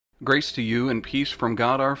Grace to you and peace from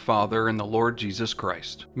God our Father and the Lord Jesus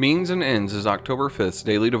Christ. Means and Ends is October 5th's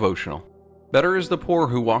daily devotional. Better is the poor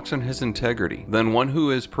who walks in his integrity than one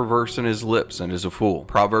who is perverse in his lips and is a fool.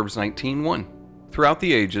 Proverbs 19:1. Throughout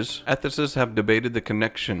the ages, ethicists have debated the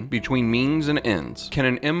connection between means and ends. Can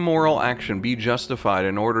an immoral action be justified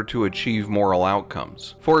in order to achieve moral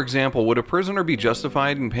outcomes? For example, would a prisoner be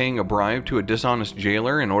justified in paying a bribe to a dishonest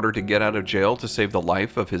jailer in order to get out of jail to save the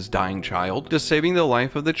life of his dying child? Does saving the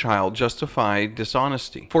life of the child justify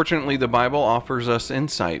dishonesty? Fortunately, the Bible offers us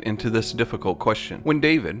insight into this difficult question. When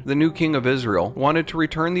David, the new king of Israel, wanted to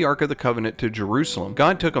return the Ark of the Covenant to Jerusalem,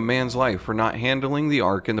 God took a man's life for not handling the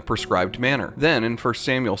ark in the prescribed manner. Then, in 1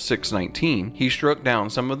 Samuel 6:19, he struck down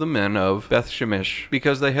some of the men of Beth-Shemesh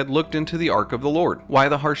because they had looked into the ark of the Lord. Why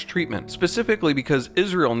the harsh treatment? Specifically because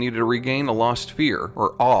Israel needed to regain a lost fear,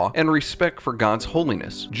 or awe, and respect for God's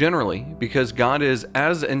holiness. Generally, because God is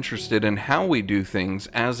as interested in how we do things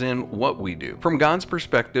as in what we do. From God's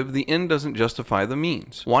perspective, the end doesn't justify the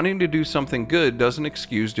means. Wanting to do something good doesn't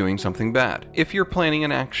excuse doing something bad. If you're planning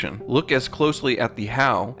an action, look as closely at the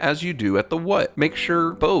how as you do at the what. Make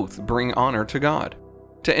sure both bring honor to God.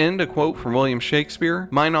 To end, a quote from William Shakespeare: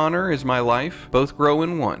 "Mine honor is my life, both grow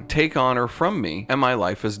in one. Take honor from me, and my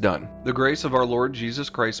life is done." The grace of our Lord Jesus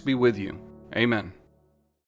Christ be with you. Amen.